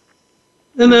them.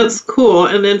 And that's cool.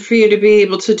 And then for you to be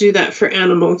able to do that for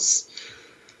animals,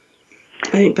 I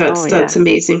think that's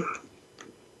amazing.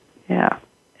 Yeah.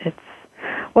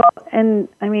 And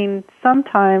I mean,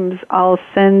 sometimes I'll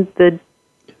send the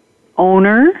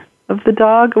owner of the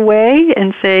dog away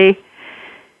and say,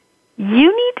 "You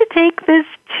need to take this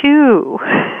too."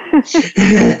 This is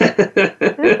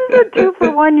a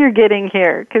 2-for-1 you're getting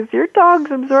here, because your dog's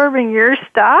absorbing your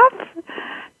stuff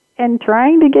and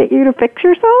trying to get you to fix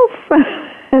yourself.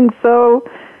 And so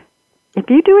if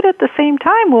you do it at the same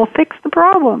time, we'll fix the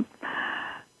problem.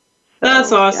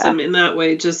 That's awesome in that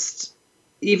way. Just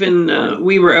even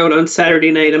we were out on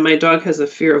Saturday night, and my dog has a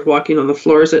fear of walking on the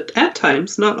floors at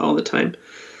times, not all the time.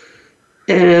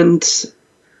 And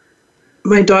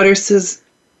my daughter says,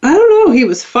 "I don't know, he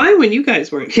was fine when you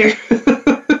guys weren't here."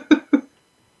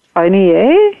 Funny,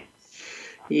 eh?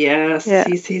 Yes, yeah.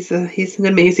 He's an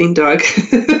amazing dog.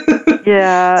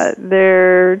 Yeah,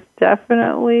 they're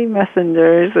definitely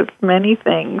messengers of many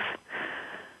things.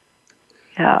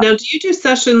 Yeah. Now, do you do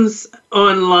sessions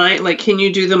online? Like, can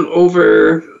you do them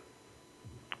over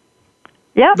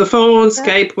the phone,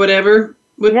 Skype, whatever,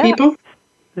 with people?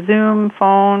 Zoom,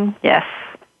 phone, yes.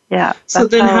 Yeah. So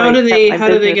then how do they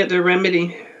get their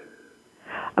remedy?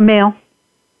 A mail.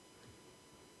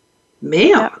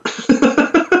 Mail? Yep.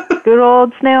 Good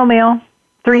old snail mail.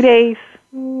 3 days.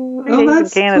 3 days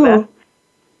that's in Canada.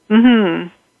 Cool. Mm-hmm.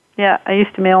 Yeah, I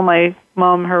used to mail my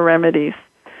mom her remedies.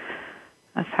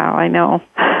 That's how I know.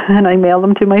 And I mailed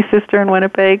them to my sister in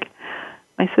Winnipeg.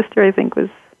 My sister, I think, was,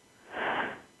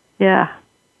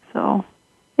 So,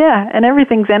 and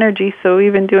everything's energy, so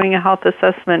even doing a health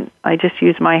assessment, I just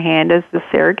use my hand as the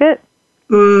surrogate.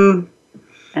 And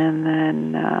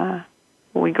then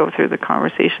we go through the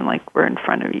conversation like we're in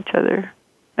front of each other.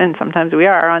 And sometimes we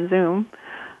are on Zoom.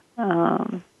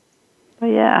 But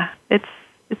yeah, it's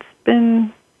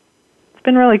been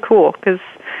really cool, because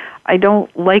I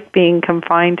don't like being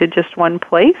confined to just one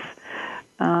place.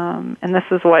 And this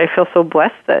is why I feel so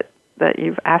blessed that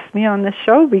you've asked me on this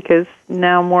show, because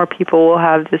now more people will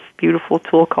have this beautiful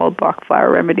tool called Bach flower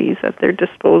remedies at their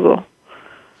disposal.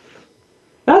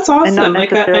 That's awesome.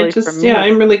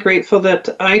 I'm really grateful that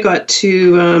I got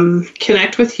to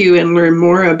connect with you and learn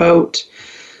more about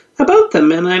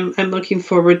them, and I'm looking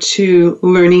forward to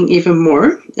learning even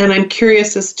more. And I'm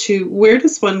curious as to, where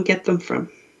does one get them from?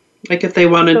 Like if they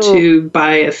wanted to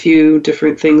buy a few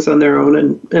different things on their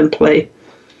own and play.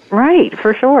 Right,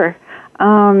 for sure.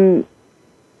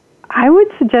 I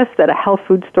would suggest that a health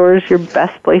food store is your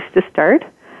best place to start.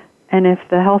 And if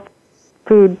the health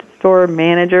food store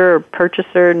manager or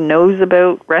purchaser knows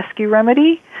about Rescue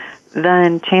Remedy,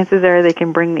 then chances are they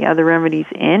can bring the other remedies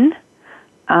in.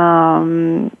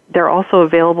 They're also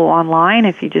available online.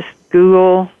 If you just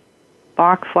Google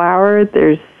Bach flower,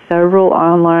 there's several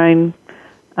online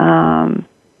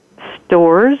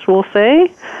stores, we'll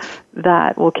say,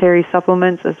 that will carry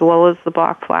supplements as well as the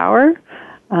Bach flower.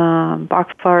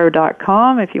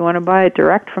 Bachflower.com if you want to buy it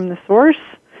direct from the source.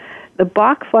 The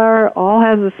Bach flower all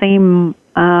has the same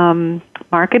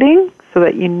marketing, so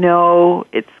that you know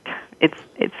it's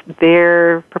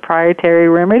their proprietary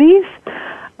remedies.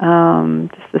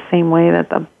 Just the same way that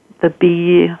the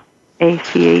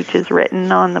BACH is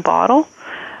written on the bottle.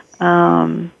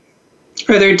 Are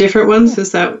there different ones?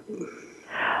 Is that?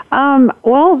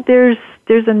 Well, there's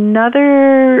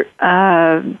another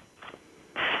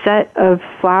set of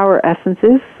flower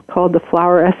essences called the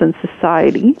Flower Essence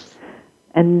Society,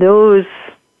 and those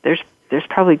there's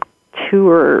probably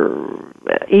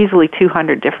easily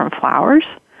 200 different flowers.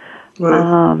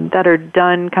 Wow. That are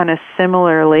done kind of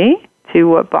similarly to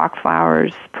what Bach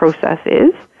Flower's process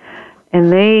is,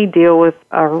 and they deal with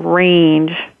a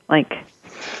range of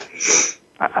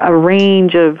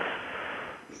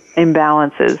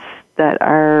imbalances that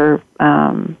are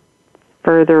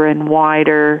further and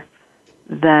wider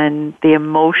than the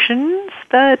emotions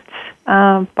that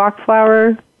Bach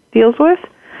Flower deals with,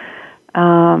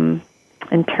 in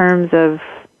terms of,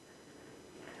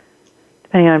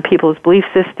 depending on people's belief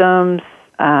systems,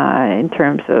 in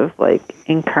terms of like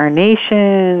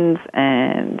incarnations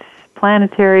and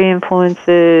planetary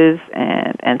influences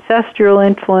and ancestral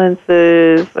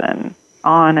influences and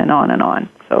on and on and on.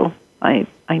 So I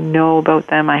know about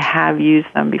them. I have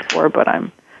used them before, but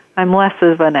I'm less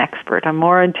of an expert. I'm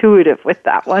more intuitive with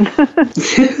that one.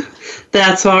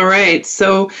 That's all right.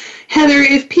 So, Heather,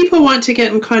 if people want to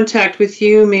get in contact with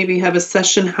you, maybe have a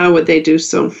session, how would they do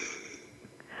so?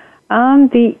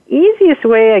 The easiest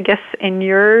way, I guess,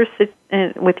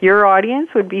 with your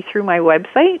audience would be through my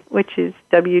website, which is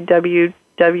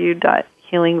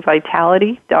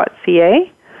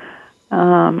www.healingvitality.ca.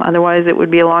 Otherwise, it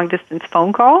would be a long-distance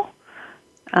phone call.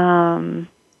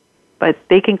 But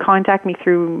they can contact me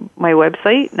through my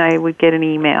website, and I would get an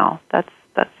email. That's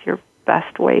your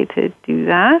best way to do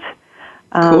that.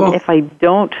 Cool. If I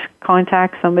don't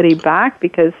contact somebody back,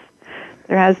 because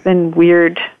there has been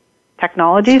weird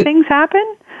technology things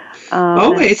happen.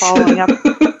 Always. Following up,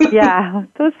 yeah,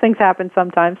 those things happen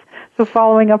sometimes. So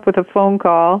following up with a phone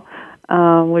call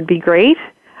would be great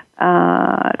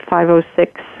at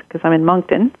 506, because I'm in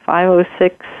Moncton,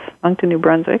 506 Moncton, New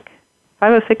Brunswick,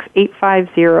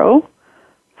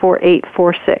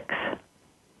 506-850-4846.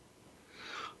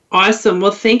 Awesome.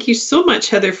 Well, thank you so much,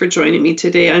 Heather, for joining me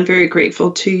today. I'm very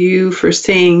grateful to you for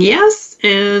saying yes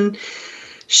and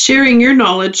sharing your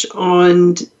knowledge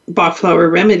on Bach flower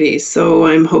remedies. So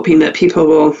I'm hoping that people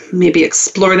will maybe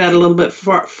explore that a little bit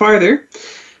farther.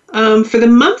 For the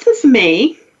month of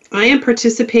May, I am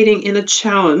participating in a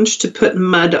challenge to put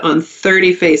mud on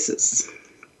 30 faces.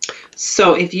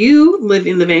 So if you live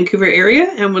in the Vancouver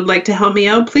area and would like to help me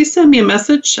out, please send me a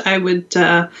message. I would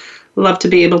love to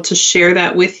be able to share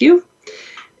that with you.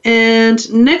 And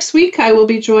next week, I will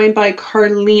be joined by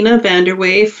Carlina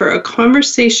Vanderway for a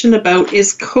conversation about,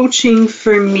 is coaching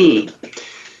for me?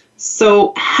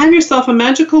 So have yourself a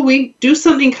magical week. Do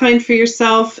something kind for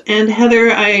yourself. And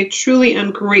Heather, I truly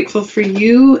am grateful for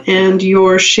you and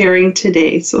your sharing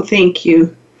today. So thank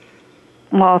you.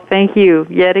 Well, thank you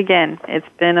yet again. It's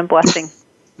been a blessing.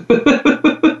 Indeed,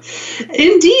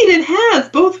 it has,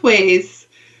 both ways.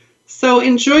 So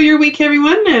enjoy your week,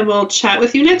 everyone, and we'll chat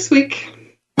with you next week.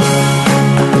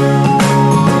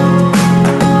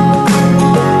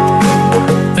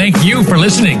 Thank you for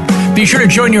listening. Be sure to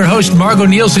join your host, Margot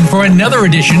Nielsen, for another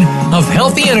edition of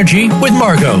Healthy Energy with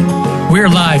Margot. We're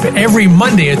live every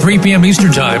Monday at 3 p.m.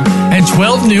 Eastern Time and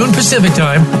 12 noon Pacific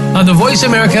Time on the Voice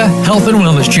America Health and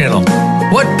Wellness Channel.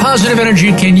 What positive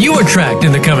energy can you attract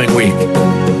in the coming week?